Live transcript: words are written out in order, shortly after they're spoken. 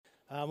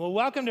Well,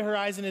 welcome to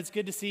Horizon. It's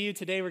good to see you.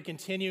 Today we're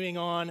continuing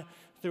on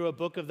through a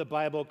book of the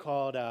Bible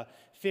called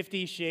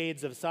 50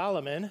 Shades of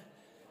Solomon,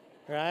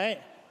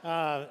 right?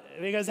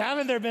 Because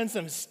haven't there been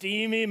some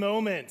steamy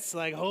moments?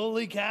 Like,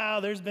 holy cow,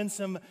 there's been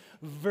some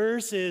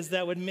verses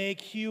that would make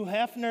Hugh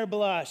Hefner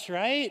blush,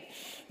 right?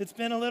 It's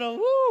been a little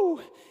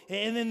woo.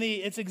 And then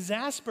it's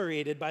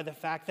exasperated by the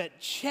fact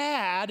that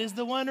Chad is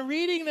the one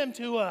reading them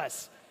to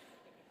us.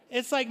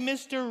 It's like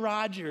Mr.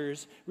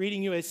 Rogers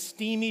reading you a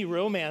steamy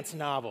romance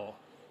novel.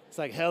 It's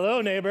like,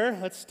 hello, neighbor,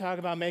 let's talk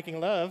about making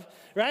love,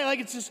 right?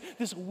 Like, it's just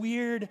this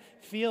weird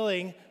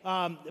feeling.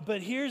 But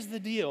here's the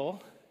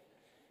deal,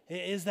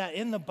 is that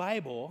in the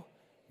Bible,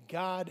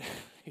 God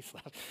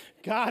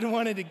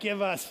wanted to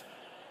give us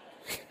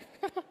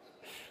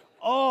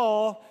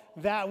all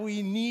that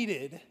we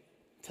needed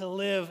to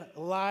live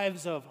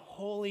lives of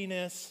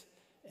holiness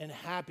and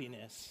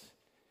happiness.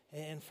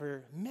 And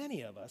for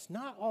many of us,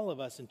 not all of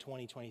us in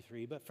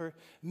 2023, but for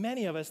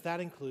many of us,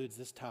 that includes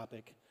this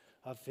topic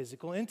of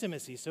physical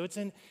intimacy. So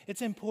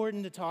it's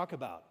important to talk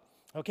about.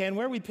 Okay, and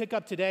where we pick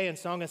up today in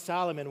Song of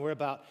Solomon, we're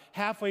about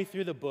halfway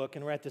through the book,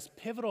 and we're at this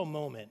pivotal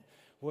moment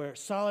where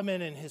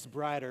Solomon and his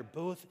bride are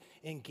both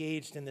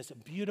engaged in this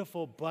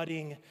beautiful,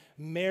 budding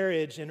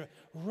marriage, and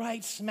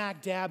right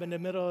smack dab in the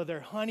middle of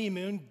their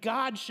honeymoon,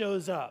 God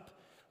shows up.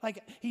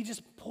 Like, he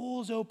just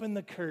pulls open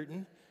the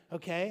curtain,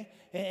 okay,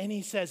 and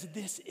he says,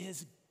 this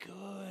is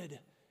good.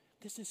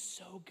 This is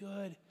so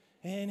good.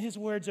 And his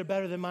words are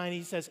better than mine.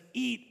 He says,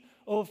 eat,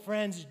 O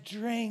friends,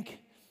 drink.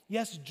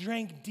 Yes,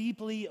 drink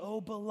deeply,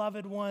 O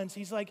beloved ones.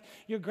 He's like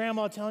your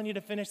grandma telling you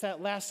to finish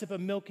that last sip of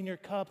milk in your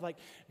cup. Like,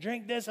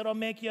 drink this, it'll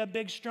make you a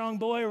big, strong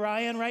boy,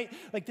 Ryan, right?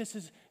 Like, this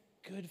is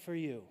good for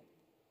you.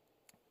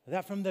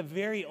 That from the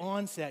very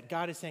onset,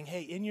 God is saying,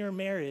 hey, in your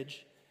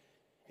marriage,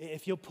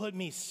 if you'll put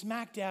me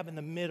smack dab in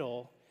the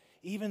middle,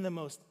 even the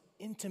most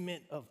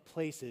intimate of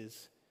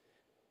places,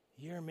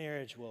 your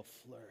marriage will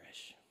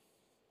flourish.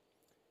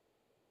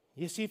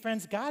 You see,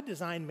 friends, God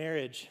designed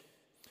marriage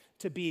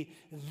to be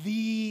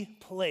the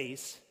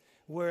place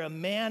where a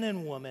man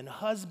and woman,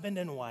 husband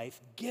and wife,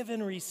 give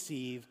and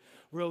receive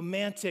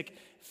romantic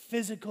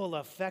physical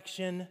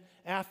affection,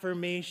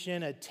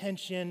 affirmation,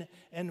 attention,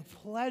 and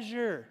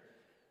pleasure.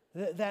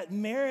 That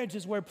marriage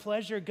is where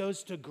pleasure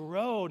goes to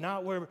grow,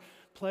 not where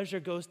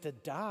pleasure goes to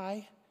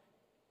die.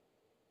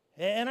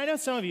 And I know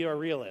some of you are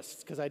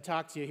realists, because I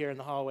talk to you here in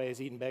the hallways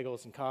eating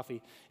bagels and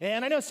coffee.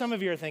 And I know some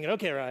of you are thinking,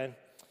 okay, Ryan,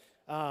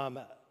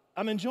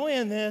 I'm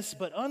enjoying this,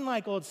 but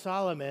unlike old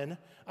Solomon,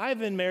 I've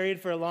been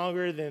married for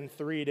longer than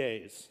 3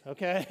 days,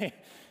 okay?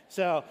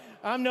 So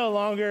I'm no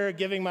longer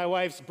giving my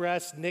wife's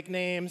breasts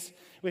nicknames.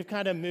 We've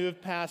kind of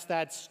moved past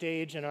that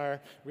stage in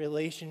our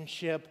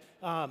relationship.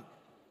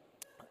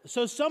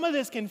 So some of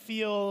this can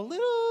feel a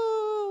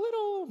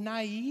little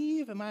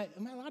naive. Am I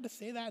allowed to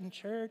say that in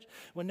church?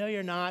 Well, no,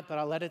 you're not, but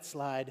I'll let it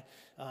slide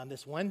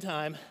this one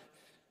time.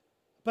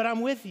 But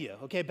I'm with you,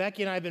 okay?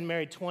 Becky and I have been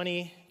married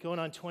 20, going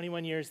on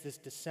 21 years this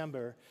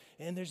December,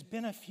 and there's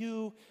been a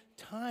few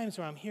times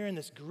where I'm hearing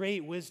this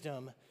great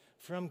wisdom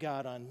from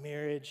God on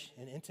marriage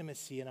and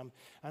intimacy, and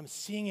I'm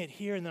seeing it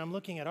here, and then I'm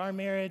looking at our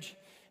marriage,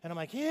 and I'm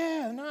like,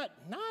 yeah, not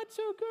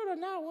so good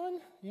on that one.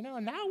 You know,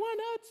 and that one,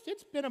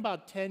 it's been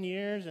about 10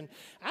 years, and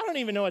I don't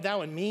even know what that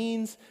one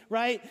means,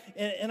 right?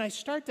 And I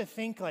start to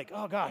think like,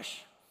 oh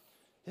gosh,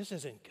 this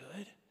isn't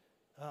good.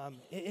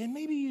 And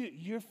maybe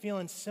you're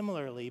feeling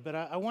similarly, but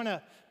I want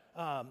to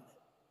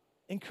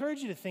encourage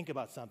you to think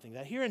about something.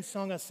 That here in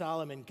Song of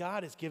Solomon,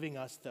 God is giving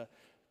us the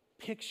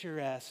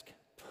picturesque,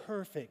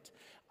 perfect,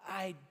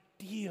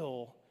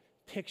 ideal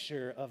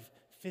picture of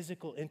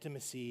physical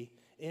intimacy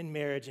in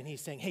marriage. And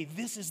he's saying, hey,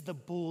 this is the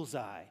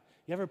bullseye.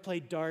 You ever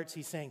played darts?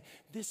 He's saying,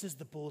 this is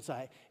the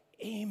bullseye.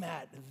 Aim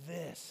at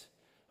this.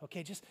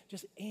 Okay, just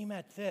aim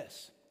at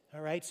this. All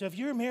right, so if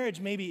your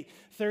marriage maybe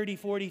 30,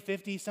 40,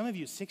 50, some of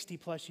you 60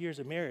 plus years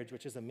of marriage,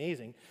 which is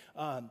amazing,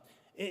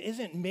 it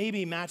isn't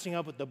maybe matching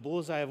up with the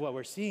bullseye of what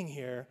we're seeing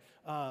here,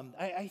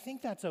 I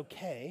think that's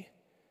okay.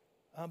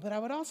 But I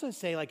would also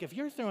say, like, if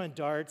you're throwing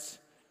darts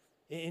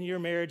in your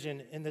marriage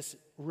in this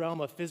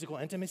realm of physical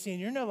intimacy and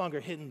you're no longer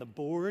hitting the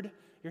board,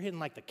 you're hitting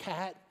like the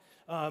cat,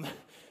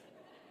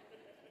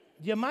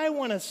 you might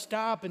want to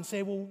stop and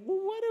say, well,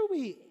 what are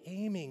we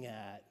aiming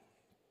at?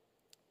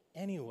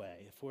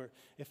 Anyway,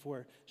 if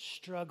we're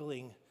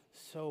struggling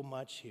so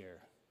much here,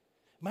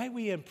 might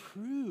we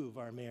improve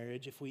our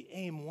marriage if we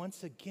aim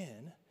once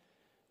again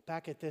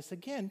back at this,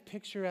 again,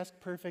 picturesque,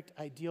 perfect,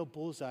 ideal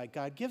bullseye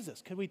God gives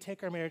us? Could we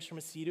take our marriage from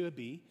a C to a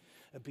B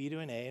to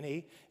an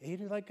A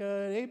to like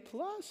an A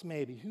plus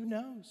maybe? Who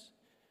knows?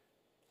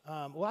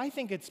 Well, I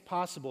think it's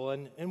possible,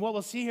 and what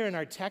we'll see here in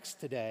our text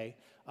today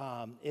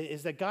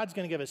is that God's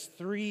going to give us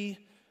 3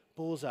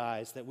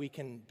 bullseyes that we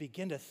can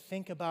begin to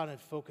think about and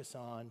focus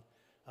on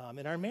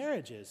in our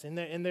marriages. And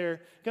they're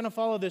going to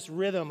follow this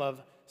rhythm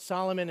of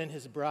Solomon and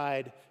his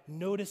bride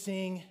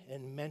noticing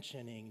and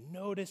mentioning.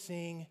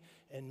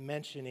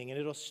 And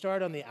it'll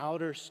start on the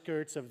outer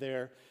skirts of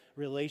their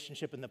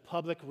relationship in the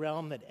public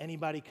realm that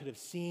anybody could have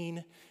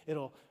seen.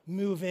 It'll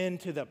move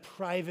into the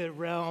private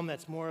realm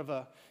that's more of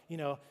a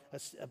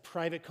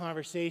private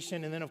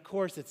conversation. And then, of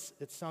course, it's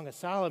Song of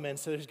Solomon,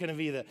 so there's going to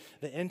be the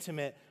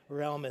intimate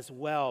realm as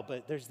well.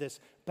 But there's this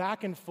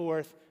back and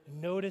forth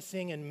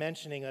noticing and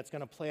mentioning that's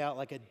going to play out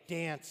like a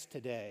dance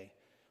today,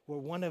 where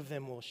one of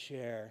them will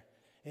share,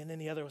 and then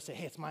the other will say,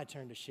 hey, it's my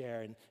turn to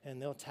share,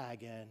 and they'll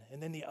tag in.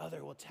 And then the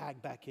other will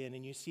tag back in,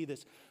 and you see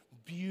this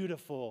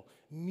beautiful,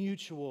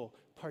 mutual,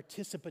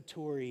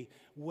 participatory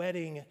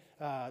wedding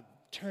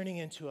turning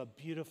into a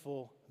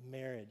beautiful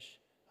marriage.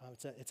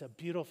 It's a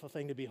beautiful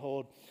thing to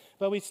behold.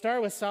 But we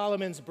start with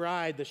Solomon's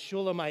bride, the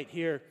Shulamite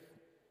here.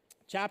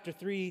 Chapter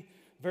 3,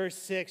 verse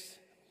 6,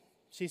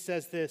 she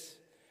says this,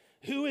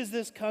 "Who is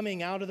this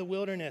coming out of the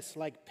wilderness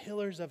like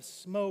pillars of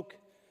smoke,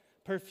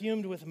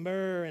 perfumed with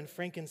myrrh and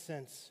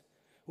frankincense,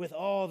 with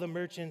all the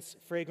merchants'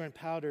 fragrant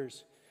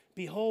powders?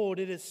 Behold,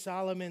 it is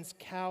Solomon's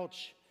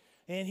couch."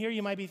 And here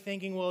you might be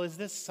thinking, well, is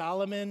this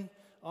Solomon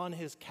on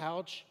his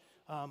couch?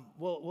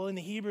 Well, in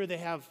the Hebrew, they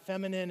have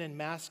feminine and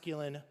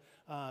masculine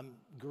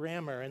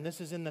grammar, and this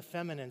is in the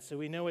feminine, so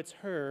we know it's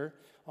her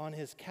on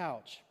his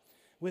couch.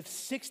 With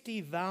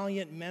 60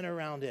 valiant men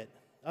around it,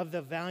 of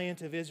the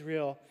valiant of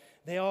Israel,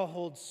 they all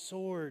hold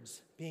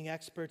swords, being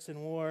experts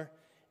in war.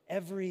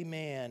 Every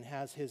man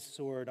has his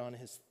sword on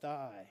his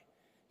thigh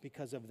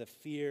because of the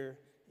fear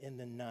in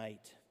the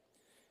night.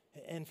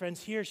 And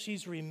friends, here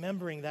she's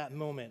remembering that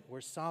moment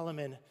where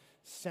Solomon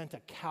sent a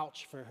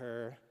couch for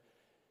her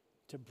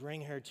to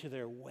bring her to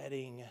their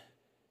wedding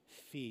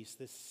feast,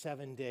 this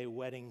 7-day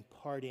wedding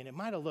party. And it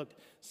might have looked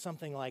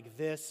something like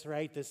this,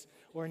 right? This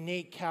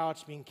ornate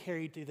couch being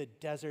carried through the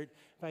desert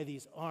by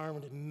these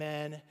armed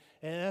men.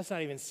 And that's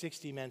not even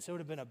 60 men, so it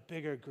would have been a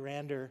bigger,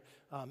 grander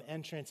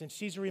entrance. And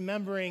she's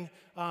remembering,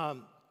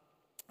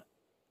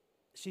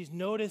 she's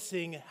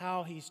noticing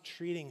how he's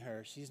treating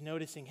her. She's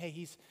noticing, hey,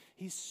 he's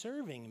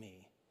serving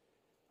me,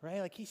 right?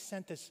 Like he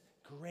sent this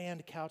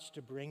grand couch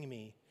to bring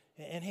me.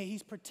 And hey,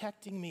 he's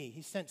protecting me.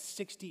 He sent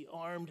 60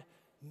 armed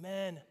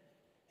men.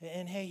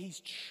 And hey,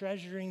 he's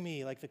treasuring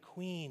me like the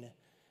queen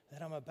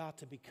that I'm about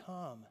to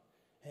become.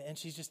 And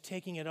she's just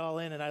taking it all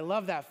in. And I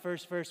love that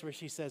first verse where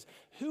she says,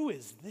 "Who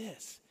is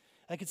this?"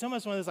 Like it's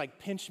almost one of those like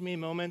pinch me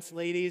moments,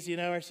 ladies,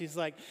 where she's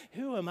like,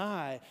 who am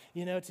I,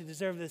 to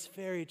deserve this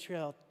fairy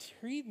tale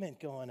treatment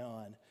going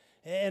on?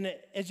 And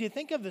as you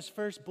think of this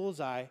first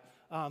bullseye,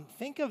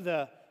 think of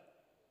the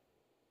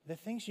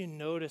things you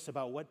notice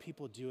about what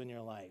people do in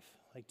your life.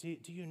 Like, do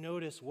you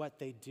notice what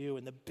they do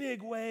in the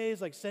big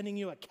ways, like sending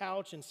you a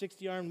couch and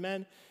 60 armed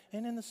men,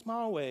 and in the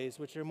small ways,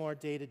 which are more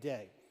day to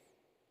day?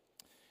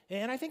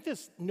 And I think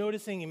this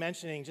noticing and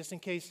mentioning, just in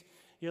case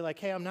you're like,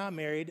 hey, I'm not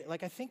married,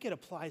 like I think it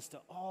applies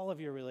to all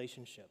of your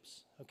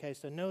relationships, okay?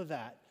 So know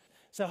that.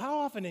 So how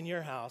often in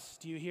your house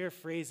do you hear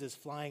phrases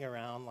flying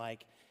around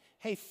like,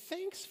 hey,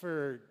 thanks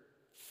for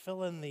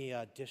filling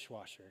the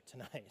dishwasher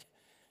tonight,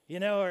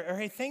 or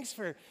hey, thanks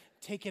for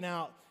taking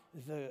out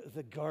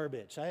the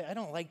garbage. I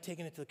don't like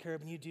taking it to the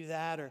curb and you do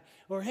that.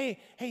 Or hey,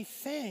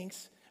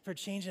 thanks for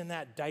changing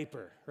that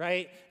diaper,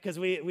 right? Because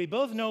we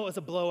both know it was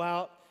a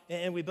blowout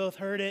and we both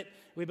heard it.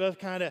 We both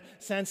kind of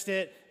sensed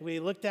it.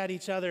 We looked at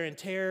each other in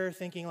terror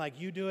thinking like,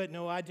 you do it,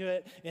 no, I do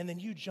it. And then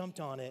you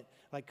jumped on it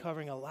like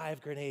covering a live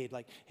grenade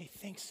like, hey,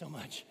 thanks so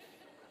much.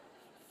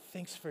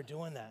 Thanks for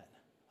doing that.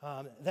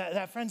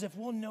 That, friends, if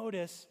we'll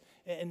notice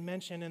and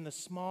mention in the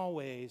small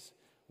ways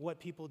what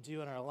people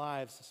do in our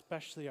lives,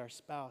 especially our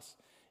spouse,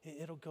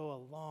 it'll go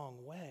a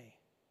long way.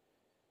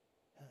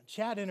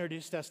 Chad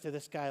introduced us to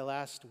this guy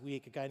last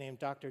week, a guy named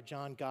Dr.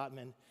 John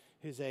Gottman,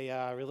 who's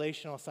a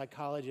relational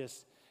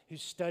psychologist who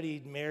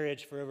studied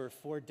marriage for over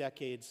 4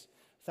 decades,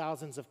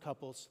 thousands of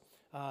couples.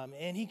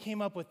 And he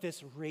came up with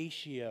this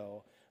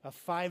ratio, a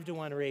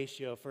 5-to-1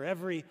 ratio. For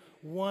every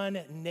one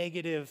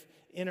negative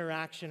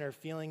interaction or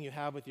feeling you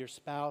have with your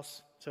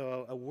spouse,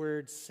 so a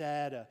word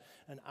said,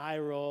 an eye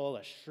roll,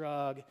 a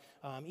shrug,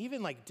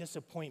 even like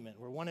disappointment,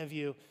 where one of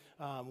you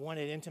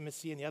wanted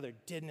intimacy and the other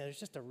didn't, there's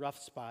just a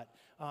rough spot,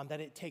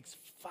 that it takes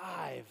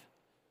 5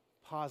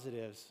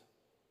 positives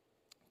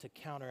to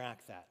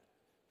counteract that.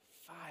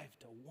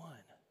 5-to-1.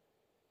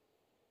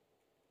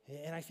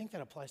 And I think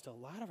that applies to a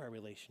lot of our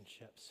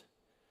relationships.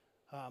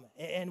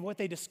 And what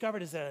they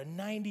discovered is that at a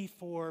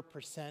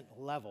 94%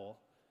 level,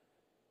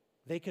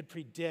 they could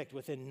predict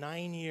within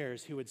 9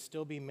 years who would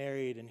still be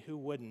married and who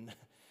wouldn't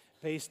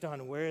based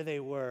on where they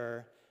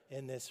were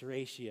in this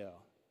ratio.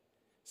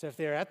 So if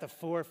they're at the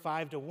 4,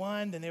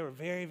 5-to-1, then they were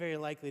very, very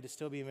likely to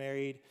still be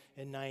married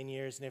in 9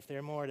 years. And if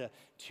they're more to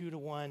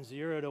 2-to-1,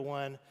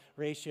 0-to-1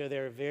 ratio,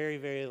 they're very,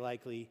 very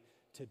likely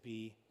to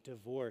be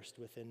divorced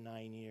within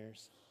 9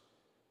 years.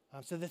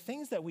 So the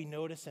things that we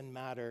notice and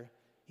matter,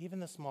 even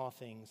the small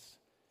things,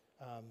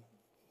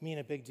 mean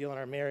a big deal in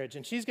our marriage.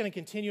 And she's going to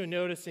continue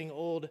noticing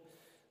old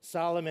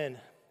Solomon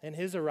and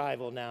his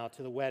arrival now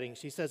to the wedding.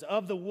 She says,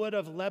 of the wood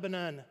of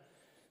Lebanon,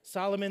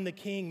 Solomon the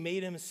king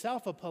made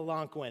himself a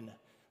palanquin.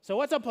 So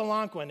what's a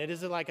palanquin?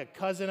 Is it like a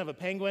cousin of a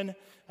penguin?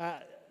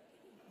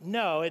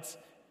 No, it's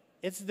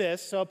it's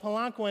this. So a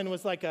palanquin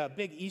was like a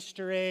big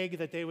Easter egg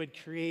that they would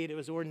create. It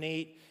was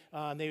ornate.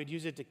 They would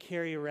use it to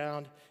carry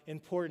around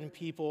important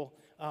people.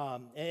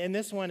 And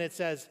this one, it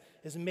says,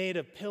 is made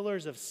of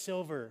pillars of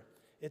silver,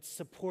 its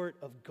support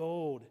of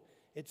gold,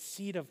 its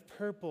seat of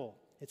purple,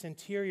 its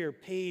interior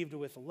paved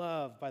with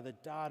love by the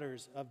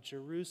daughters of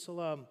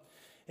Jerusalem.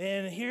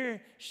 And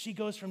here she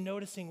goes from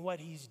noticing what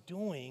he's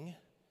doing,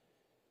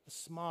 the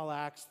small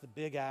acts, the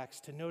big acts,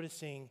 to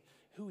noticing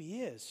who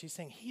he is. She's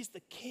saying, he's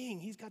the king.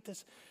 He's got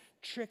this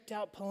tricked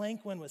out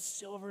palanquin with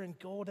silver and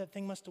gold. That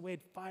thing must have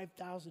weighed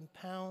 5,000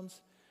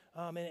 pounds.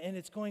 And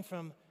it's going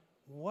from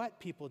what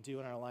people do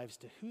in our lives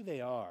to who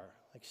they are,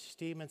 like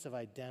statements of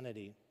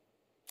identity.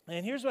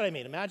 And here's what I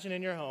mean. Imagine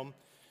in your home,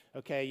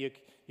 okay,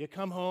 you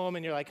come home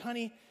and you're like,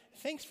 honey,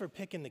 thanks for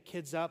picking the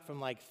kids up from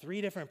like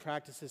 3 different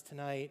practices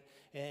tonight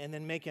and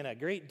then making a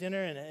great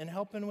dinner and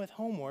helping with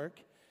homework.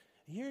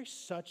 You're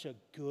such a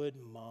good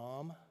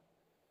mom.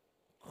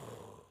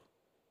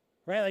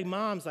 Right? Like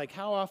moms, like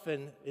how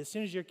often, as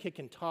soon as your kid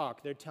can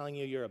talk, they're telling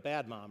you you're a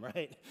bad mom,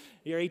 right?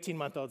 Your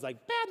 18-month-old's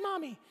like, bad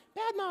mommy,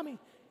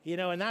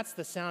 and that's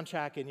the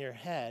soundtrack in your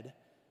head.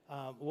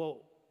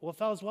 Well,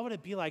 fellas, what would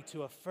it be like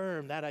to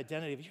affirm that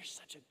identity of you're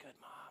such a good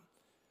mom?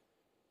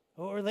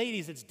 Or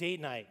ladies, it's date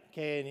night,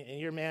 okay, and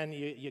your man,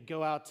 you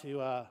go out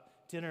to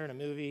dinner and a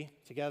movie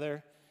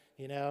together,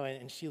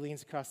 and she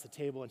leans across the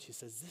table and she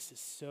says, this is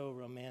so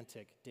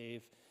romantic,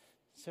 Dave,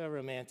 so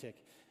romantic.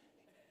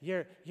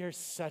 You're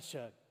such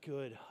a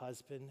good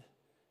husband.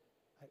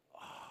 Like,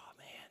 oh,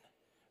 man,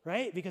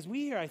 right? Because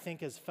we hear, I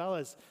think, as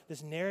fellas,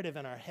 this narrative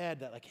in our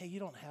head that like, hey, you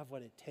don't have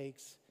what it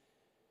takes.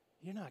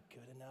 You're not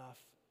good enough.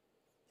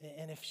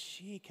 And if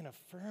she can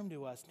affirm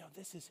to us, no,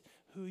 this is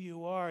who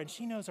you are. And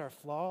she knows our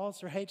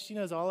flaws, right? She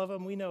knows all of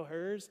them. We know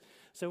hers.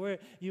 So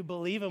you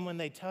believe them when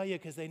they tell you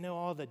because they know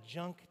all the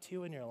junk,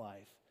 too, in your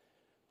life.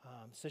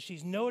 So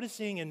she's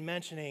noticing and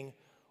mentioning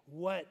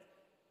what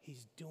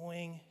he's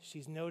doing.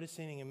 She's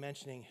noticing and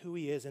mentioning who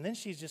he is. And then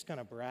she's just going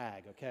to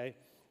brag, okay?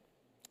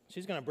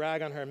 She's going to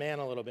brag on her man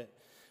a little bit.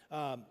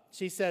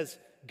 She says,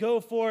 go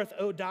forth,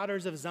 O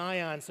daughters of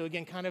Zion. So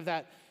again, kind of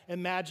that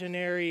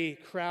imaginary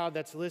crowd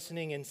that's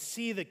listening, and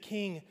see the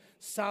king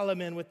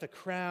Solomon with the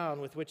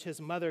crown with which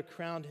his mother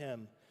crowned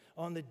him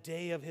on the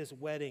day of his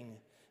wedding,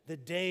 the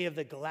day of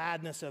the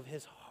gladness of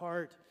his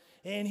heart.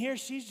 And here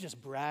she's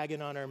just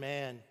bragging on her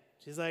man.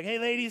 She's like, hey,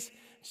 ladies,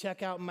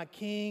 check out my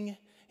king.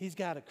 He's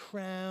got a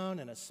crown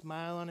and a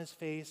smile on his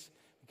face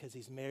because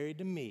he's married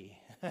to me.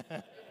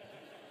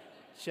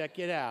 Check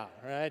it out,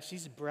 right?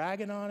 She's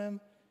bragging on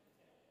him.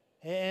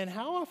 And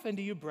how often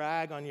do you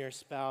brag on your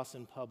spouse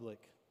in public?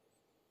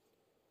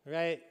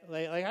 Right?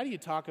 Like how do you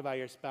talk about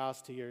your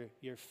spouse to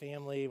your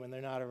family when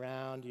they're not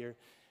around?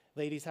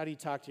 Ladies, how do you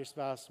talk to your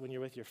spouse when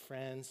you're with your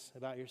friends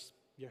about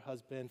your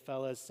husband?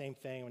 Fellas, same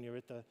thing when you're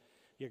with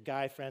your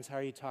guy friends. How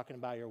are you talking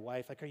about your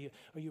wife? Like, are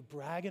you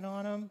bragging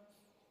on them?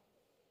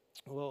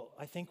 Well,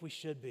 I think we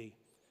should be.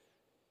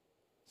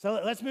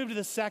 So let's move to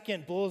the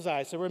second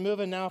bullseye. So we're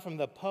moving now from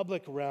the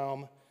public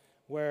realm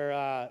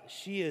where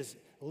she is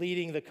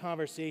leading the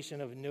conversation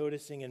of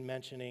noticing and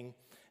mentioning.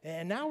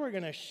 And now we're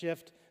going to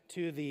shift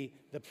to the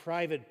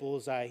private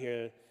bullseye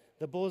here.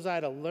 The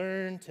bullseye to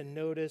learn to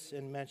notice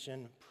and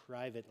mention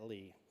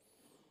privately.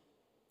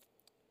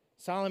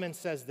 Solomon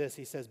says this.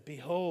 He says,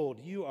 behold,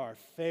 you are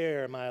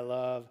fair, my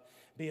love.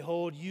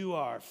 Behold, you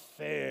are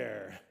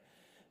fair.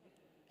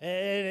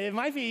 And it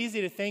might be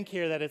easy to think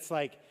here that it's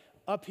like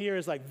up here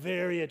is like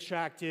very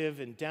attractive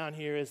and down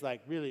here is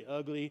like really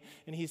ugly.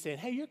 And he's saying,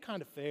 hey, you're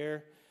kind of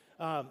fair.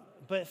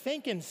 But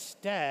think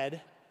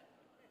instead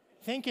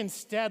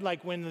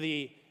like when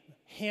the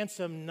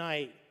handsome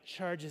knight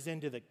charges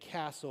into the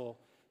castle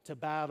to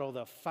battle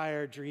the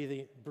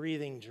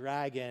fire-breathing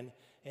dragon.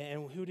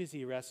 And who does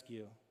he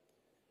rescue?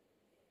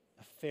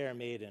 A fair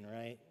maiden,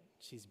 right?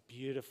 She's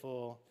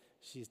beautiful.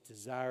 She's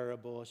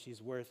desirable.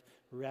 She's worth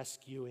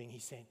rescuing.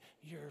 He's saying,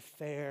 you're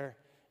fair.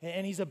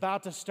 And he's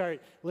about to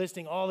start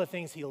listing all the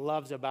things he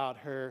loves about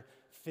her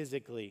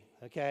physically,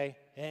 okay?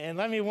 And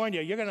let me warn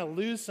you, you're going to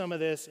lose some of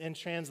this in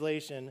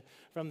translation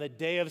from the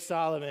day of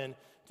Solomon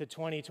to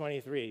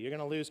 2023. You're going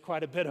to lose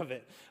quite a bit of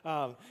it.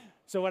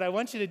 So what I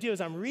want you to do is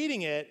I'm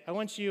reading it. I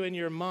want you in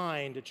your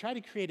mind to try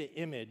to create an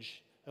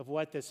image of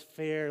what this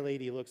fair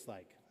lady looks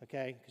like,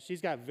 okay? Because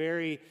she's got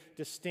very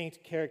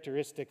distinct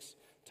characteristics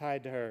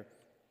tied to her.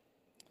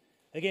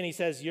 Again, he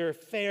says, you're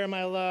fair,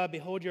 my love.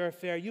 Behold, you are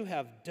fair. You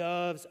have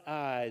dove's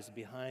eyes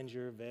behind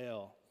your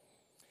veil.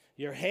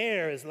 Your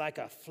hair is like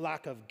a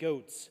flock of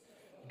goats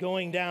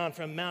going down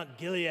from Mount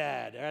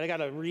Gilead. All right, I got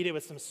to read it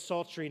with some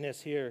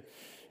sultriness here.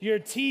 Your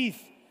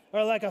teeth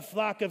are like a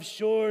flock of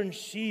shorn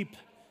sheep,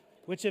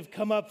 which have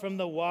come up from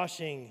the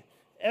washing,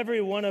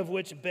 every one of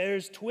which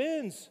bears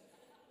twins,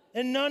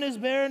 and none is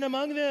barren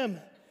among them.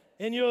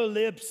 And your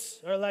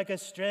lips are like a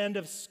strand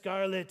of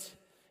scarlet,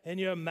 and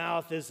your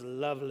mouth is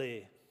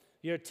lovely.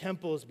 Your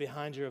temples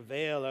behind your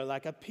veil are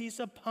like a piece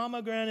of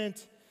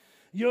pomegranate.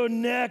 Your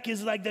neck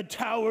is like the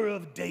Tower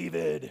of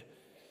David,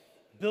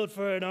 built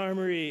for an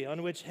armory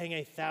on which hang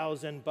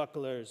 1,000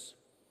 bucklers.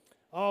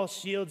 all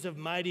shields of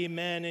mighty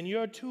men, and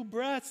your two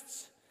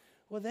breasts,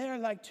 well, they are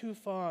like two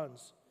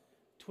fawns,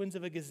 twins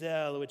of a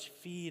gazelle, which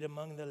feed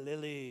among the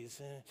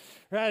lilies.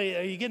 Right?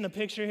 Are you getting a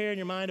picture here in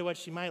your mind of what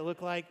she might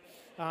look like?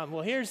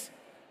 Well, here's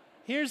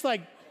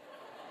like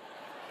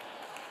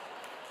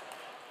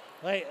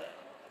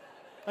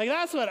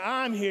that's what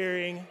I'm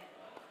hearing.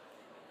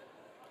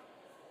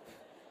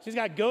 She's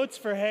got goats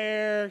for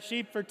hair,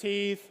 sheep for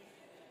teeth,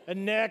 a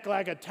neck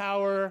like a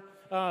tower.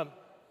 I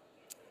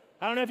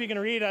don't know if you can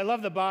read. I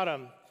love the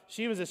bottom.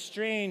 She was a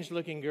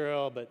strange-looking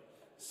girl, but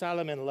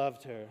Solomon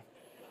loved her.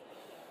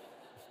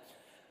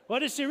 Well,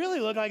 does she really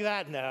look like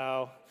that?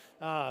 No.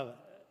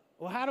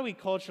 Well, how do we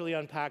culturally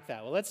unpack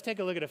that? Well, let's take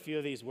a look at a few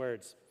of these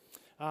words.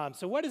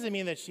 So what does it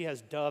mean that she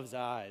has dove's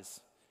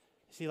eyes?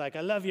 See, like,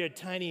 I love your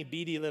tiny,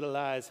 beady little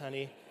eyes,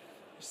 honey.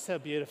 You're so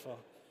beautiful.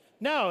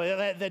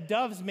 No, the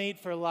doves mate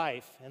for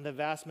life in the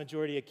vast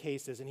majority of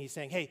cases. And he's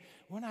saying, hey,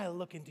 when I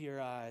look into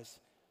your eyes,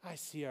 I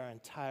see our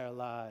entire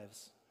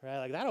lives. Right?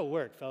 Like, that'll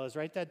work, fellas.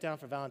 Write that down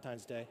for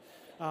Valentine's Day.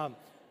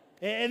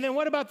 And then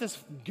what about this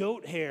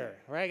goat hair,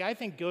 right? I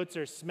think goats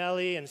are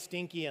smelly and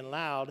stinky and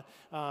loud.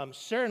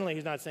 Certainly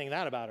he's not saying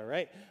that about her,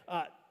 right?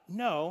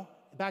 No,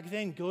 back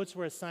then goats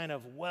were a sign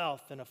of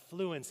wealth and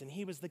affluence, and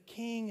he was the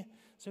king,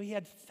 so he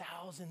had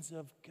thousands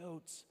of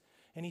goats.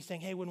 And he's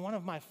saying, hey, when one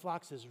of my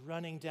flocks is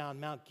running down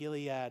Mount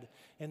Gilead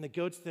and the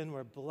goats then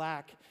were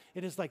black,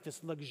 it is like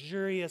this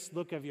luxurious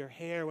look of your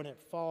hair when it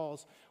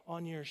falls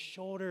on your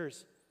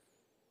shoulders.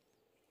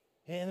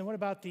 And then what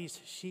about these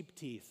sheep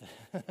teeth?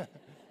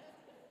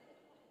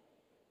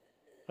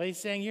 Well, he's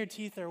saying your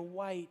teeth are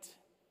white,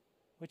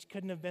 which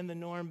couldn't have been the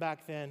norm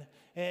back then.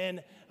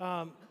 And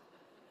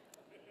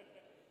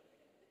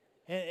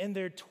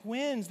they're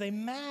twins. They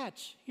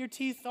match. Your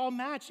teeth all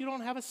match. You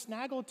don't have a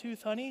snaggle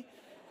tooth, honey.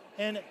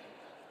 And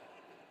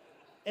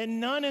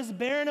none is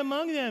barren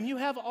among them. You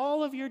have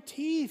all of your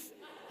teeth.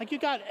 Like, you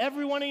got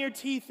every one of your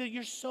teeth. That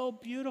you're so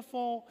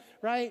beautiful,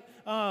 right?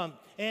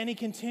 And he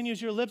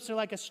continues, your lips are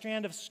like a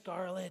strand of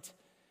scarlet.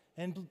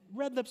 And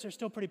red lips are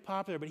still pretty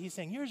popular, but he's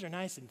saying yours are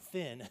nice and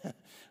thin,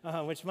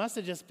 which must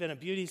have just been a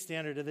beauty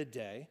standard of the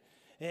day.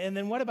 And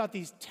then what about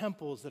these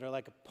temples that are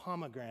like a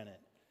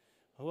pomegranate?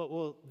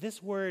 Well,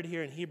 this word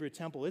here in Hebrew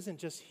temple isn't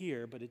just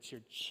here, but it's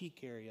your cheek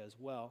area as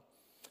well.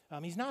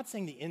 He's not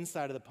saying the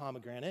inside of the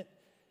pomegranate.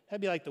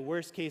 That'd be like the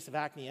worst case of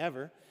acne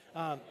ever.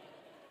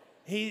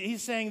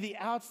 He's saying the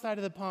outside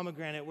of the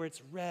pomegranate where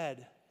it's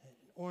red,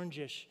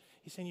 orangish.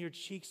 He's saying your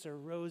cheeks are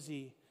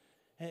rosy.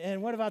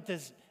 And what about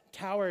this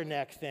tower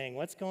neck thing?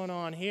 What's going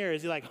on here?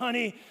 Is he like,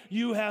 honey,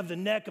 you have the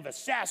neck of a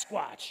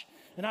Sasquatch,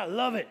 and I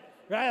love it,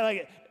 right?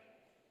 Like,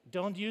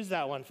 don't use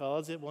that one,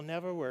 fellas. It will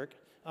never work.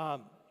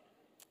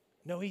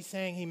 No, he's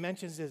saying, he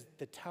mentions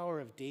the Tower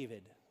of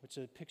David, which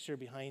is a picture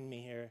behind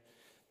me here,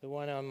 the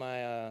one on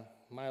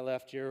my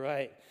left, your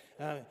right.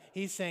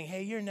 He's saying,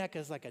 hey, your neck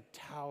is like a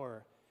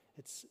tower.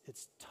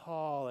 It's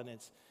tall and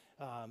it's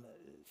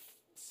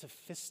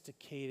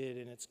sophisticated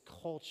and it's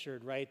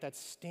cultured, right? That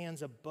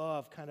stands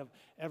above kind of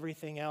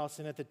everything else.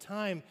 And at the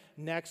time,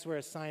 necks were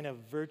a sign of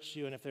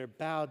virtue, and if they're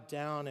bowed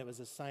down, it was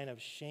a sign of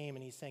shame.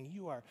 And he's saying,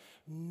 you are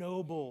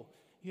noble.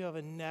 You have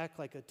a neck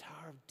like a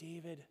Tower of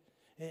David.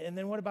 And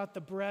then what about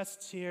the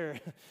breasts here?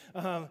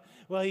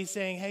 Well, he's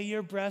saying, hey,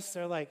 your breasts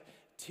are like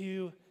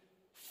two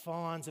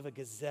fawns of a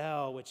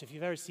gazelle, which if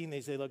you've ever seen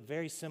these, they look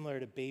very similar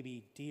to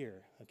baby deer,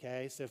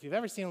 okay? So if you've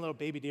ever seen a little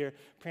baby deer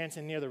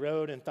prancing near the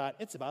road and thought,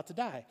 it's about to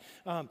die,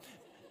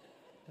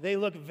 they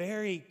look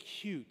very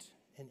cute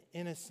and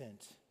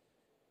innocent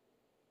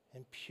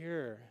and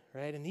pure,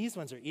 right? And these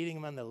ones are eating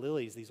among the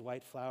lilies, these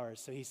white flowers.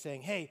 So he's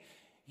saying, hey,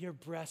 your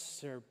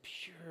breasts are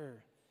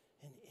pure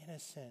and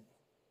innocent.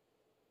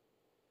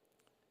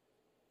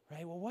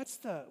 Right? Well, what's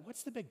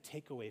the big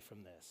takeaway from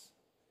this?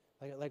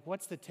 Like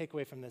what's the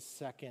takeaway from this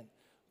second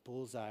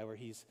bullseye where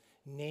he's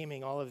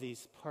naming all of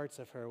these parts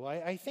of her?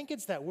 Well, I think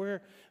it's that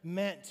we're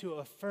meant to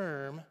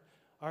affirm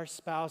our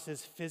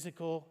spouse's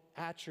physical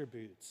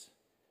attributes,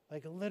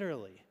 like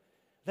literally.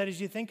 That as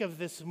you think of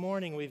this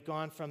morning, we've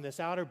gone from this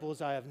outer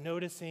bullseye of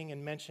noticing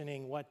and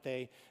mentioning what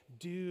they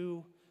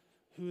do,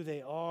 who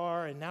they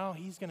are, and now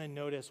he's going to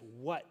notice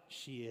what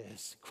she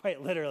is,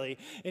 quite literally.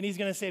 And he's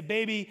going to say,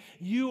 baby,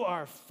 you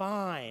are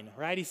fine,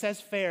 right? He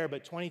says fair,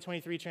 but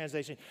 2023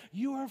 translation,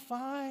 you are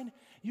fine.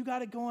 You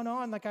got it going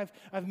on. Like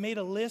I've made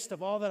a list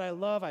of all that I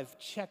love. I've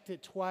checked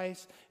it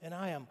twice, and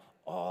I am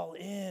all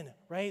in,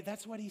 right?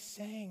 That's what he's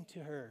saying to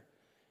her.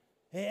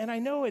 And I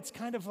know it's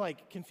kind of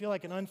like, can feel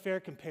like an unfair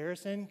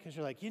comparison, because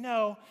you're like, when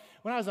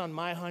I was on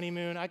my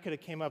honeymoon, I could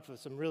have came up with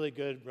some really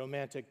good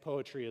romantic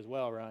poetry as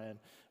well, Ryan.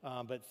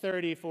 But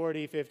 30,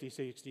 40, 50,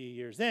 60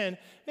 years in,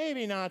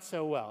 maybe not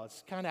so well.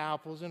 It's kind of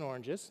apples and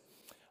oranges.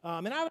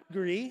 And I would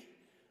agree.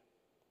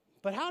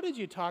 But how did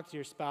you talk to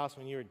your spouse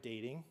when you were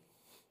dating?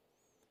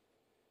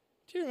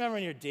 Do you remember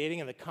when you're dating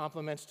and the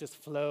compliments just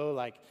flow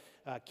like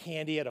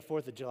candy at a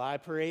 4th of July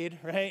parade,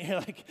 right? You're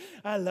like,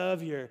 I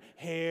love your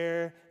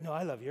hair. No,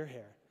 I love your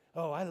hair.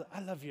 Oh, I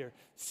love your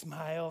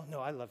smile. No,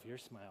 I love your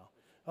smile.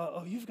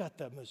 Oh, you've got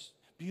the most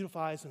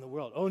beautiful eyes in the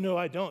world. Oh, no,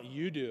 I don't.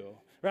 You do,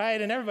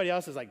 right? And everybody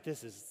else is like,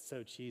 this is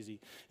so cheesy,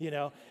 you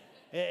know?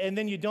 And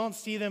then you don't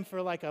see them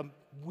for like a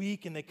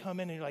week, and they come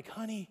in, and you're like,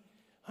 honey,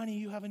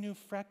 you have a new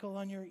freckle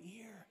on your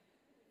ear.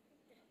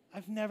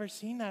 I've never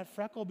seen that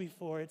freckle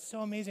before. It's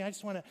so amazing. I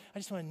just want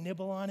to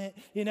nibble on it,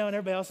 you know, and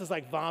everybody else is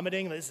like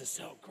vomiting. This is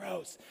so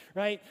gross,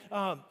 right?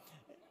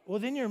 Well,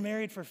 then you're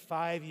married for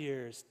 5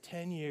 years,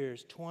 10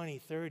 years, 20,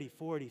 30,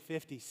 40,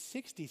 50,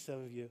 60,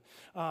 some of you.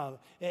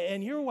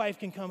 And your wife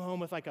can come home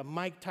with like a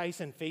Mike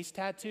Tyson face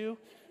tattoo.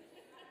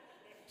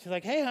 She's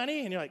like, hey,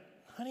 honey. And you're like,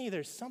 honey,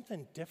 there's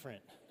something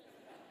different.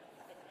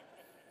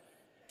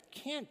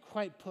 Can't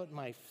quite put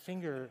my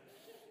finger,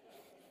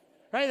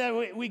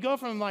 right? We go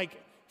from like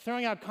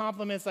throwing out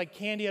compliments like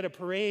candy at a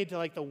parade to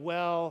like the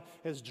well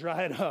has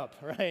dried up,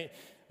 right?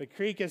 The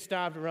creek has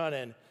stopped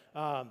running.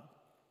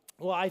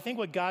 Well, I think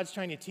what God's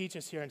trying to teach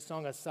us here in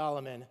Song of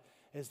Solomon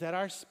is that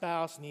our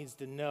spouse needs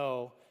to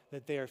know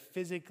that they are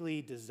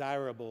physically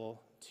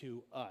desirable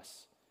to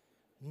us.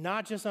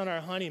 Not just on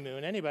our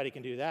honeymoon. Anybody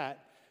can do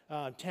that.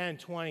 10,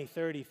 20,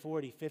 30,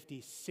 40,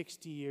 50,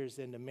 60 years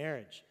into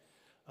marriage.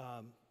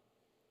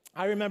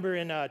 I remember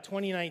in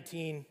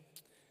 2019,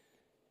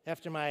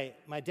 after my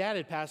dad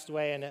had passed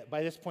away, and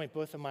by this point,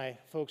 both of my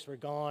folks were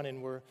gone,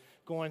 and we're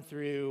going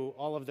through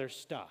all of their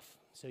stuff.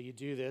 So you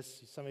do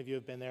this. Some of you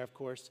have been there, of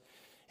course.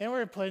 And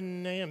we're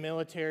putting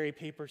military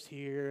papers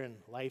here and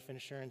life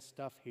insurance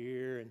stuff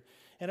here.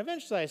 And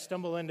eventually I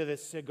stumble into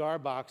this cigar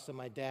box of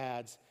my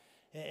dad's,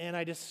 and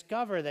I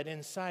discover that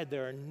inside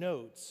there are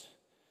notes,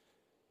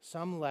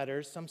 some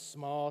letters, some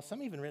small,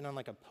 some even written on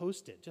like a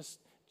Post-it,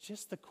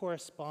 just the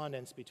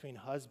correspondence between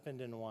husband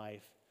and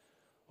wife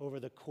over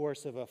the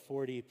course of a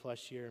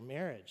 40-plus year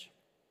marriage.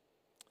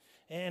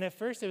 And at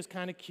first it was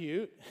kind of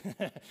cute,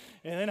 and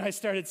then I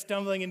started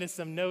stumbling into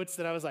some notes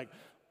that I was like,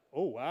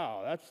 oh,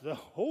 wow, that's the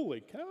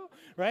holy cow,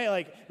 right?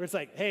 Like, where it's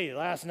like, hey,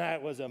 last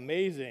night was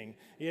amazing,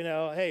 you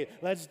know, hey,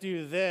 let's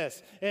do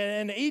this.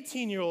 And an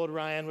 18-year-old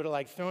Ryan would have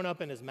like thrown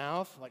up in his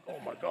mouth, like, oh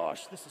my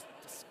gosh, this is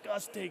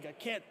disgusting, I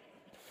can't.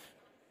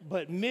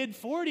 But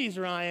mid-40s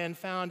Ryan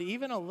found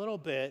even a little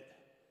bit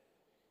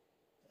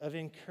of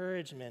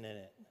encouragement in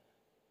it.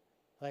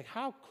 Like,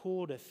 how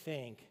cool to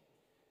think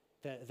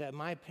that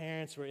my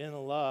parents were in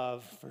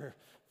love for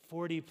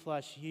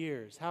 40-plus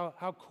years.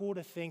 How cool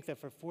to think that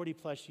for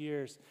 40-plus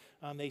years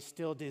they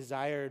still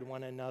desired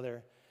one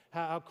another.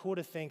 How cool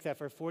to think that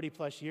for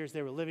 40-plus years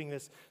they were living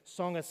this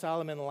Song of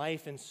Solomon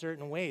life in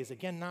certain ways.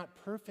 Again, not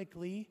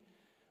perfectly,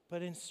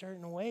 but in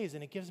certain ways.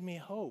 And it gives me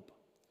hope,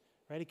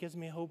 right? It gives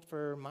me hope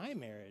for my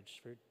marriage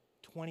for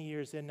 20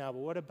 years in now. But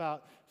what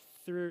about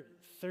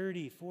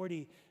 30,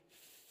 40,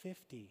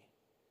 50,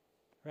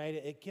 right?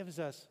 It gives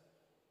us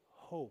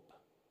hope.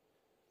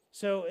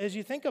 So as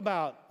you think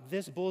about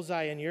this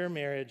bullseye in your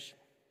marriage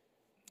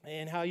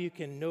and how you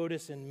can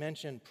notice and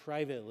mention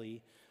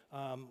privately,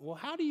 well,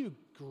 how do you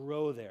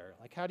grow there?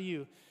 Like, how do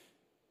you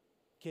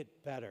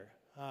get better?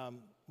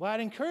 Well,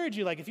 I'd encourage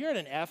you, like, if you're at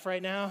an F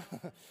right now,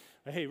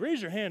 hey,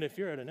 raise your hand if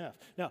you're at an F.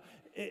 Now,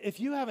 if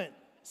you haven't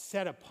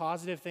said a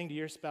positive thing to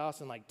your spouse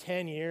in like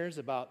 10 years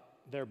about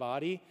their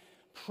body,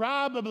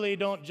 probably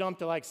don't jump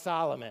to like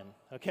Solomon,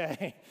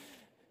 okay?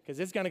 Because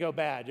it's going to go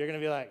bad. You're going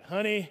to be like,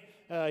 honey,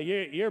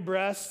 your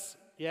breasts,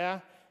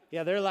 yeah,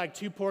 they're like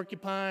two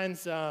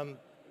porcupines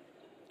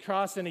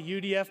crossing a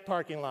UDF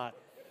parking lot.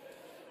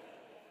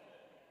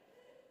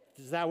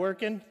 Is that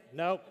working?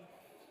 Nope.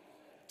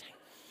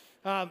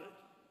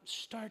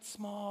 Start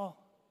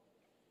small.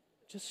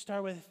 Just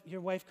start with,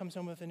 your wife comes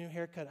home with a new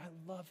haircut.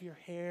 I love your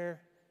hair.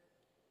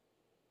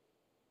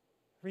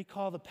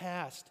 Recall the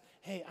past.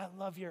 Hey, I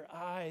love your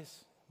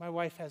eyes. My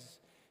wife has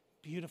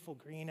beautiful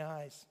green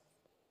eyes.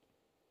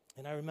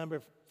 And I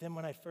remember then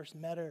when I first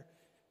met her,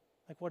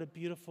 like, what a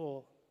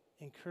beautiful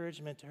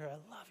encouragement to her. I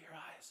love your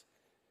eyes.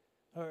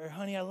 Or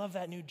honey, I love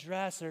that new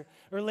dress.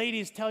 Or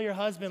ladies, tell your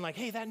husband, like,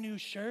 hey, that new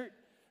shirt.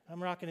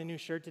 I'm rocking a new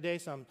shirt today,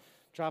 so I'm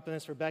dropping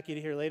this for Becky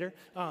to hear later.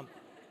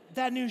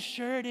 That new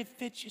shirt, it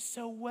fits you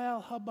so well.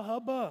 Hubba,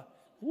 hubba.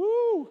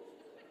 Woo!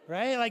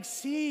 Right? Like,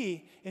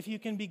 see if you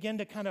can begin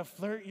to kind of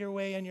flirt your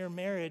way in your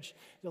marriage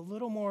a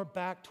little more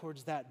back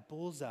towards that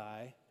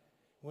bullseye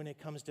when it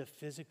comes to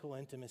physical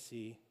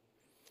intimacy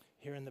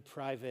here in the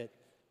private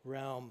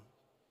realm.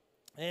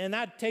 And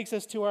that takes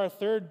us to our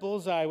third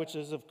bullseye, which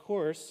is, of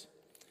course,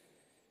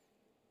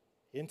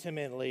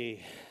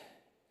 intimately.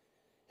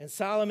 And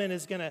Solomon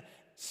is going to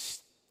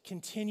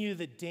continue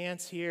the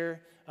dance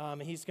here,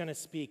 and he's going to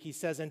speak. He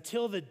says,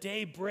 until the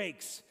day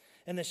breaks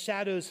and the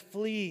shadows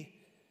flee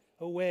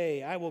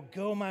away, I will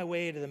go my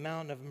way to the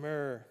mountain of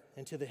myrrh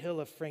and to the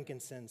hill of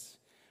frankincense.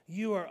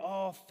 You are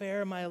all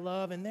fair, my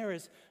love, and there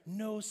is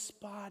no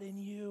spot in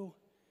you.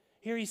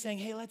 Here he's saying,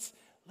 hey, let's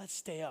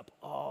stay up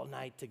all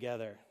night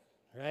together,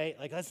 right?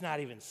 Like, let's not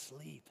even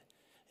sleep.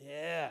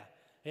 Yeah,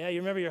 you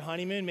remember your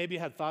honeymoon? Maybe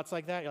you had thoughts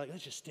like that. You're like,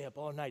 let's just stay up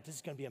all night. This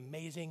is going to be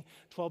amazing.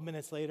 12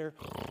 minutes later,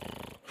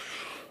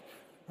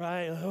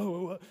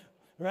 right?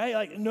 Right?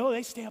 Like, no,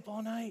 they stay up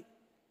all night.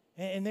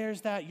 And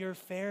there's that, you're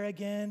fair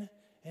again.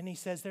 And he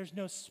says, there's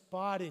no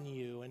spot in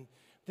you. And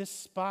this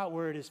spot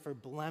word is for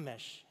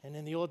blemish. And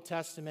in the Old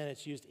Testament,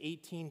 it's used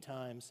 18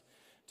 times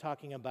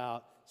talking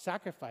about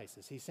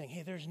sacrifices. He's saying,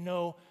 hey, there's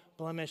no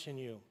blemish in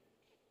you.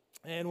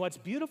 And what's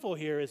beautiful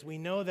here is we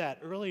know that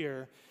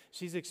earlier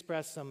she's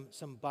expressed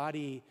some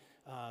body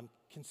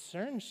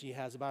concerns she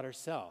has about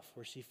herself,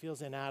 where she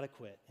feels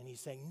inadequate. And he's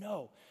saying,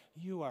 no,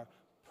 you are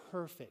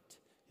perfect.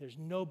 There's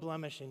no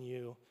blemish in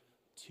you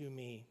to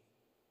me.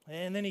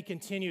 And then he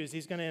continues.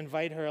 He's going to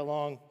invite her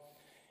along.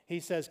 He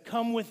says,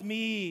 come with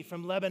me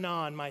from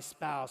Lebanon, my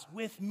spouse.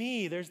 With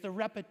me. There's the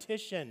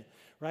repetition,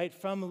 right?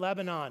 From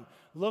Lebanon.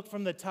 Look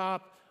from the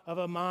top of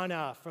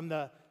Amana, from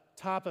the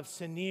top of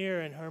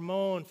Senir and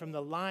Hermon, from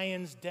the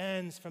lions'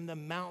 dens, from the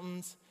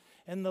mountains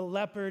and the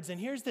leopards. And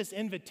here's this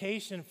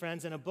invitation,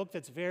 friends, in a book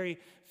that's very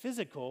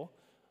physical,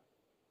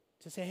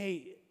 to say,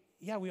 hey,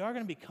 yeah, we are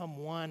going to become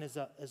one as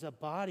a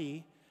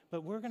body,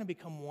 but we're going to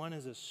become one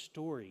as a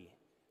story,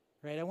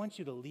 right? I want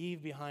you to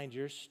leave behind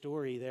your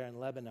story there in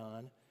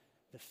Lebanon,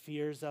 the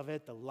fears of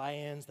it, the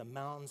lions, the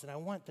mountains, and I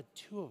want the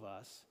two of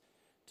us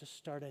to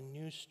start a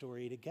new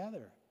story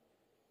together.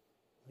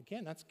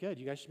 Again, that's good.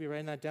 You guys should be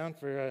writing that down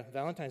for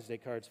Valentine's Day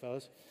cards,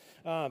 fellas.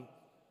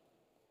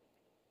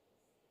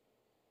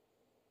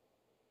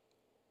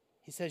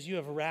 He says, you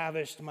have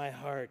ravished my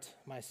heart,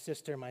 my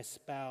sister, my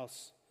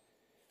spouse.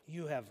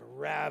 You have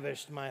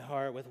ravished my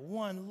heart with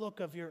one look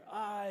of your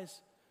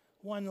eyes,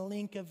 one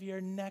link of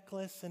your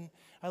necklace. And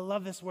I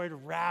love this word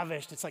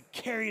ravished. It's like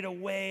carried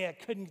away. I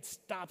couldn't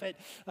stop it.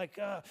 Like,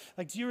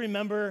 do you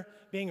remember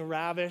being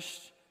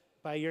ravished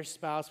by your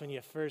spouse when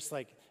you first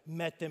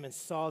met them and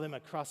saw them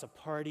across a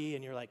party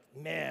and you're like,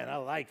 man, I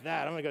like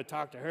that. I'm going to go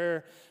talk to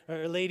her.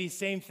 Or ladies,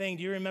 same thing.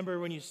 Do you remember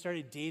when you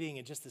started dating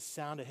and just the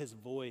sound of his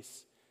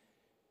voice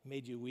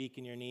made you weak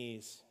in your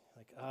knees?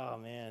 Like, oh,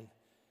 man.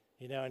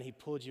 And he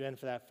pulled you in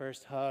for that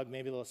first hug,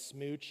 maybe a little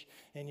smooch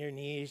in your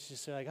knees,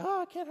 just like,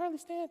 oh, I can't hardly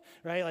stand,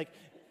 right?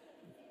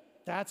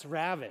 That's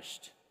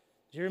ravished.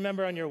 Do you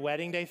remember on your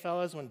wedding day,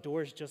 fellas, when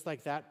doors just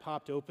like that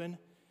popped open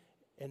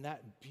and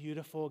that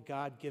beautiful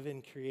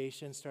God-given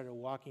creation started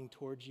walking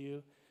towards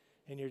you,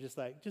 and you're just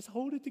like, just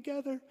hold it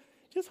together.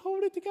 Just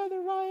hold it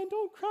together, Ryan.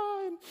 Don't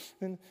cry.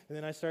 And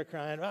then I start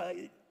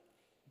crying.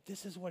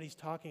 This is what he's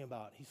talking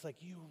about. He's like,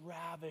 you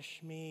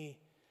ravish me.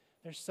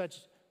 There's such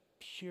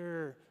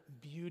pure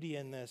beauty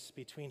in this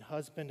between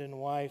husband and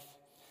wife.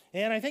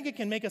 And I think it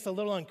can make us a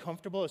little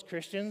uncomfortable as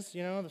Christians,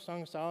 the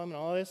Song of Solomon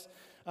and all this.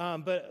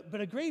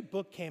 But a great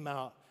book came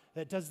out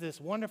that does this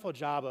wonderful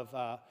job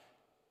of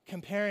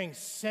comparing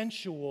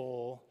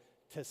sensual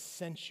to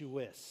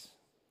sensuous.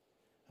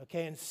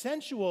 Okay, and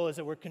sensual is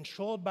that we're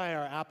controlled by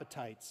our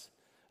appetites,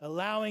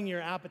 allowing your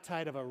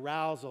appetite of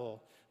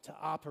arousal to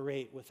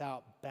operate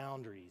without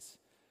boundaries.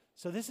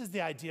 So this is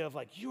the idea of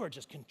you are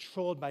just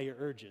controlled by your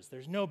urges.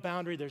 There's no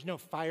boundary. There's no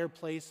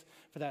fireplace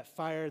for that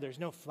fire. There's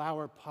no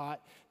flower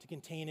pot to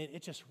contain it.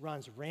 It just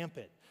runs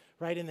rampant,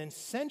 right? And then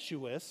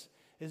sensuous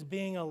is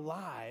being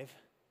alive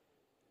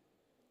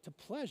to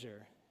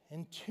pleasure,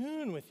 in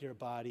tune with your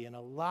body and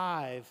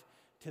alive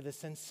to the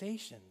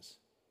sensations.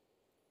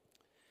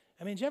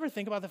 I mean, did you ever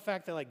think about the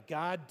fact that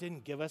God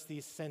didn't give us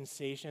these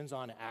sensations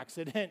on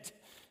accident?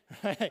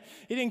 Right?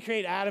 He didn't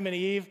create Adam and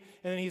Eve,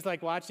 and then he's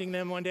watching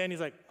them one day, and he's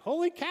like,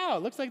 holy cow,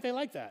 it looks like they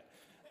like that.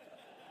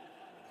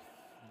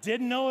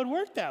 Didn't know it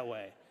worked that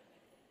way.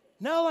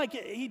 No,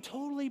 he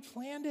totally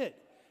planned it,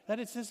 that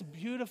it's this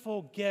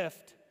beautiful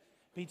gift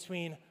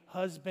between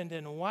husband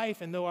and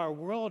wife, and though our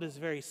world is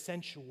very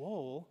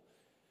sensual,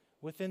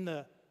 within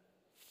the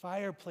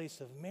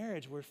fireplace of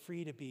marriage, we're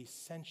free to be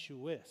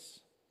sensuous,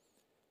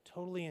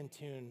 totally in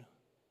tune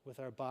with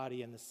our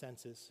body and the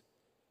senses.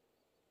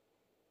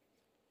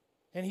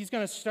 And he's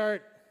going to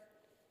start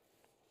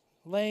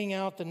laying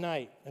out the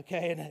night,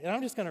 okay? And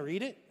I'm just going to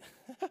read it.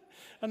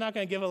 I'm not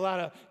going to give a lot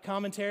of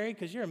commentary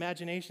because your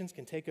imaginations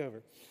can take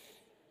over.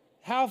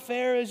 How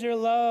fair is your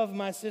love,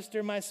 my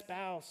sister, my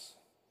spouse?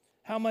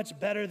 How much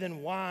better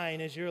than wine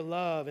is your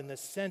love and the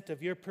scent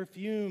of your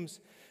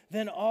perfumes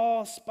than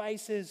all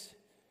spices?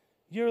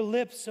 Your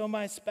lips, O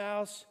my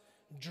spouse,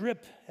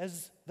 drip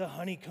as the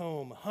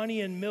honeycomb. Honey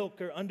and milk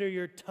are under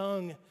your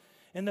tongue,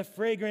 and the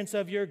fragrance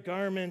of your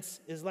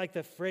garments is like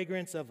the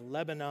fragrance of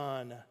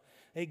Lebanon.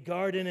 A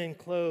garden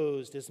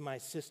enclosed is my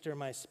sister,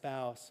 my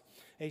spouse.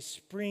 A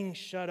spring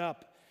shut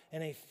up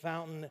and a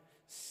fountain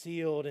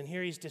sealed. And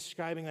here he's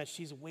describing that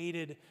she's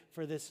waited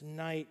for this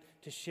night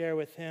to share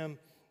with him.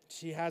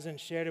 She hasn't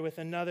shared it with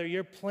another.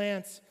 Your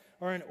plants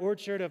are an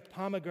orchard of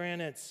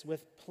pomegranates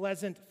with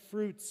pleasant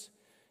fruits,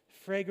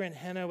 fragrant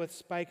henna with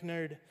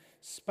spikenard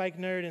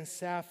and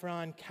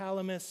saffron,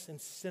 calamus and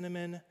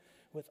cinnamon,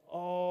 with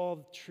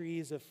all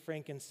trees of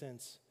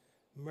frankincense,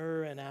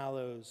 myrrh and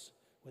aloes,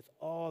 with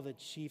all the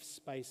chief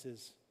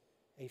spices,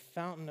 a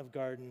fountain of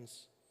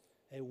gardens,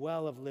 a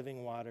well of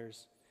living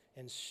waters,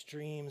 and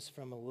streams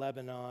from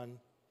Lebanon.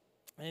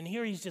 And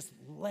here he's just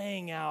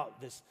laying out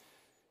this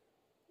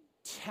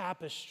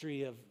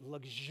tapestry of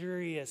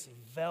luxurious,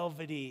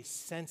 velvety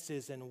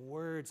senses and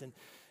words, and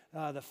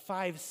the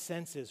five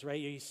senses, right?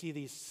 You see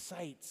these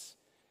sights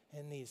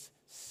and these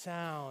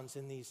sounds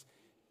and these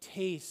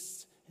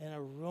tastes and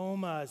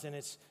aromas, and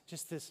it's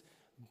just this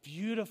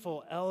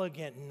beautiful,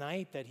 elegant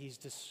night that he's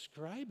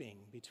describing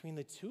between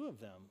the two of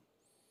them.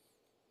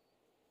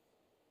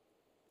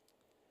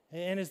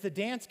 And as the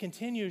dance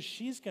continues,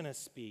 she's going to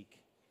speak.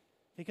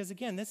 Because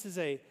again, this is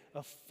a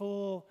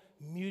full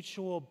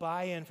mutual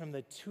buy-in from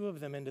the two of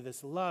them into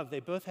this love.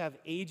 They both have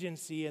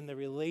agency in the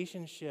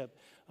relationship.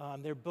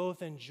 They're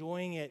both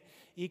enjoying it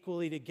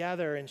equally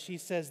together. And she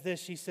says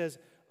this, she says,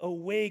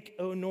 "Awake,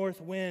 O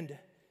north wind,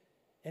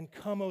 and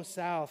come, O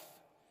south,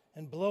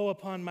 and blow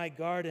upon my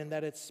garden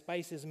that its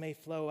spices may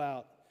flow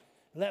out.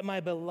 Let my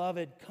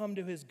beloved come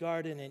to his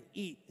garden and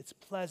eat its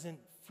pleasant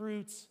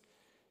fruits."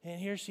 And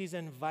here she's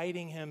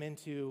inviting him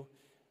into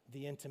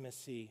the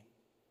intimacy.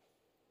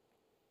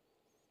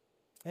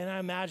 And I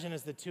imagine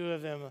as the two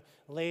of them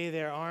lay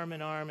there arm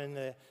in arm and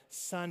the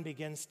sun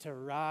begins to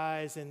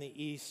rise in the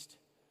east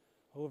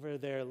over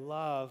their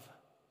love,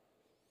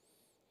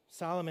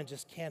 Solomon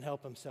just can't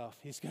help himself.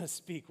 He's going to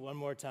speak one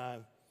more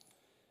time.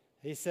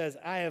 He says,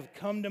 "I have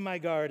come to my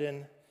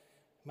garden,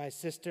 my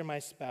sister, my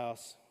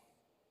spouse.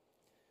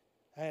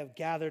 I have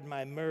gathered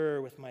my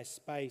myrrh with my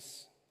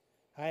spice.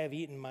 I have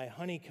eaten my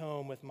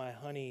honeycomb with my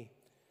honey.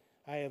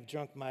 I have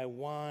drunk my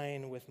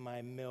wine with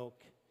my milk."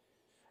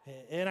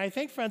 And I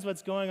think, friends,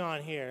 what's going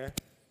on here,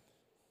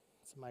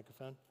 it's a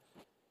microphone,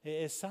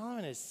 is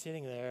Solomon is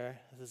sitting there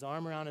with his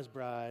arm around his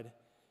bride,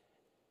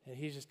 and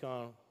he's just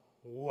going,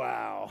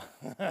 wow,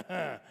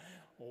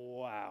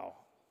 wow,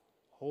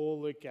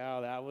 holy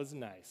cow, that was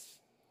nice,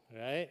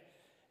 right?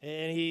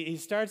 And he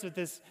starts with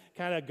this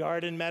kind of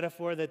garden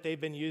metaphor that they've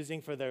been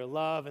using for their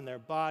love and their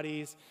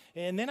bodies.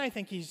 And then I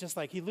think he's just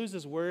like, he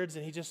loses words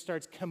and he just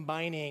starts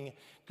combining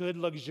good,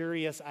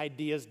 luxurious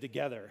ideas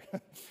together,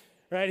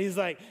 right? He's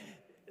like,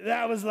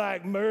 that was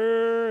like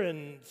myrrh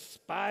and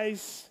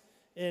spice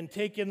and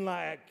taking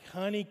like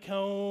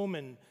honeycomb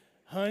and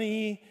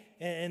honey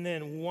and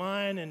then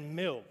wine and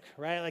milk,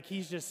 right? Like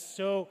he's just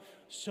so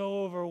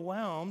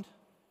overwhelmed.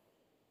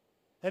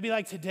 That'd be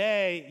like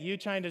today, you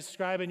trying to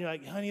describe it, and you're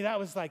like, honey, that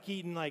was like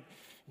eating like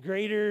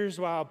graters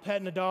while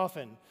petting a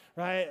dolphin,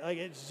 right? Like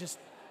it's just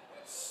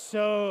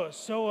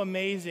so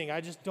amazing.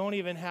 I just don't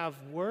even have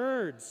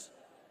words.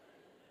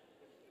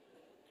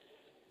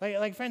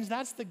 Like friends,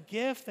 that's the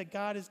gift that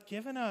God has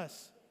given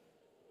us.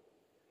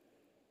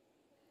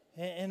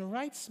 And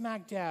right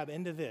smack dab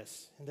into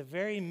this, in the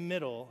very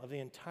middle of the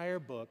entire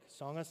book,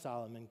 Song of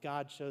Solomon,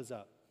 God shows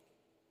up.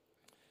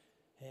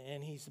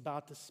 And he's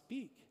about to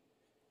speak.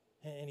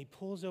 And he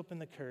pulls open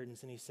the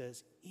curtains and he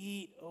says,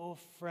 "Eat, O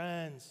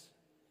friends.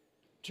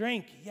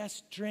 Drink,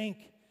 yes, drink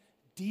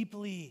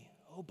deeply,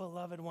 O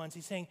beloved ones."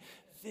 He's saying,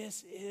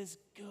 this is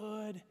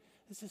good.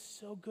 This is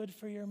so good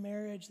for your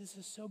marriage. This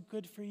is so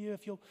good for you.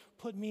 If you'll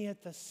put me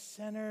at the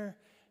center,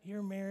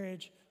 your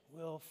marriage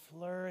will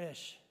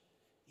flourish,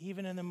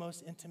 even in the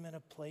most intimate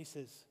of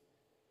places.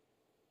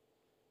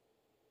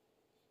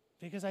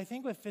 Because I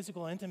think with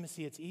physical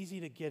intimacy, it's easy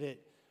to get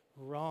it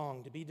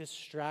wrong, to be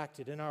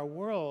distracted. In our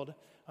world,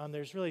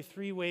 there's really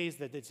three ways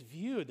that it's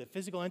viewed. That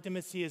physical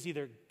intimacy is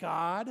either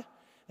God,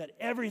 that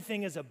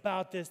everything is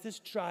about this. This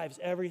drives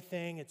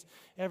everything. It's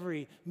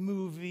every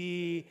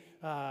movie,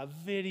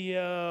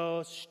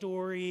 video,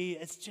 story.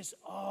 It's just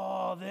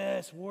all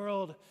this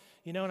world,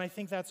 and I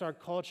think that's our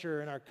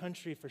culture in our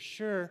country for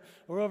sure.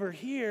 Or over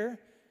here,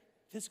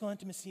 physical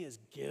intimacy is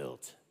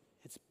guilt.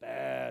 It's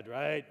bad,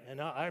 right?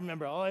 And I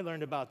remember all I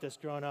learned about this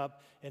growing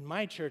up in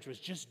my church was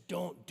just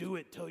don't do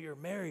it till you're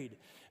married.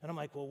 And I'm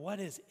like, well,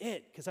 what is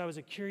it? Because I was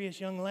a curious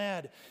young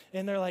lad.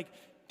 And they're like,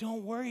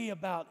 don't worry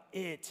about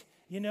it.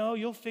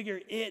 You'll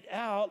figure it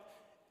out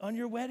on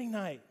your wedding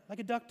night, like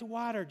a duck to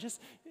water.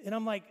 And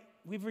I'm like,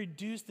 we've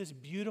reduced this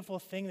beautiful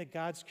thing that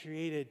God's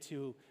created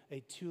to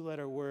a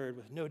two-letter word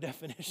with no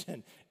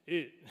definition,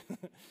 it.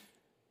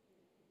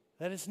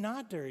 That it's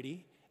not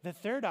dirty. The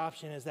third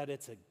option is that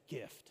it's a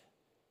gift.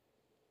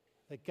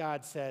 That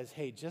God says,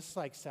 hey, just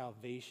like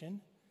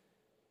salvation,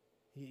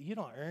 you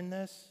don't earn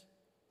this.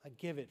 I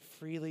give it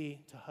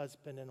freely to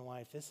husband and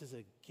wife. This is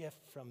a gift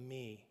from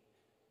me.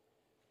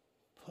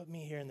 Put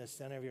me here in the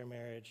center of your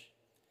marriage,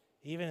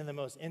 even in the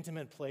most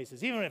intimate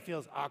places, even when it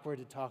feels awkward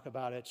to talk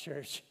about at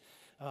church,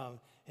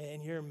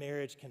 and your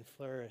marriage can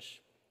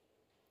flourish.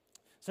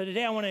 So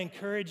today I want to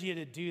encourage you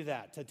to do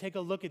that, to take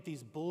a look at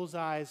these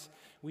bullseyes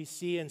we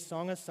see in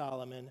Song of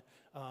Solomon.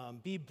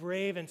 Be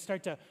brave and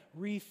start to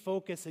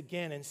refocus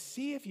again and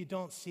see if you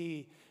don't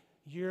see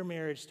your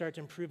marriage start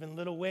to improve in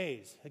little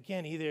ways.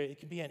 Again, either it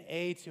could be an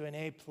A to an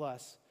A+,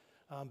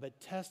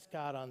 but test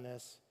God on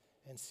this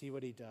and see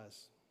what he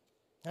does.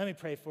 Let me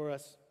pray for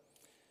us.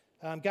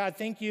 God,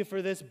 thank you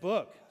for this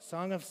book,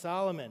 Song of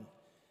Solomon.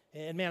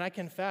 And man, I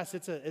confess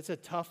it's a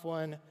tough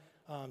one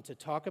to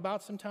talk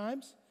about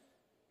sometimes.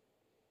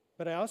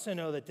 But I also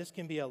know that this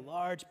can be a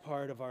large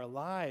part of our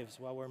lives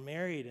while we're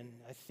married. And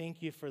I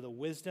thank you for the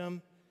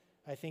wisdom.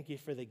 I thank you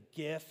for the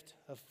gift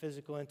of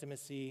physical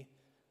intimacy.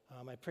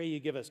 I pray you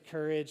give us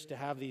courage to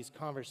have these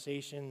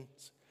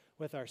conversations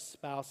with our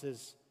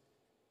spouses.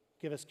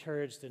 Give us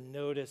courage to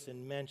notice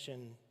and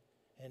mention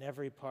in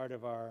every part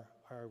of our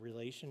our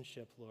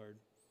relationship, Lord.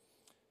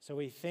 So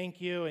we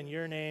thank you in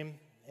your name.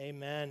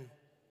 Amen.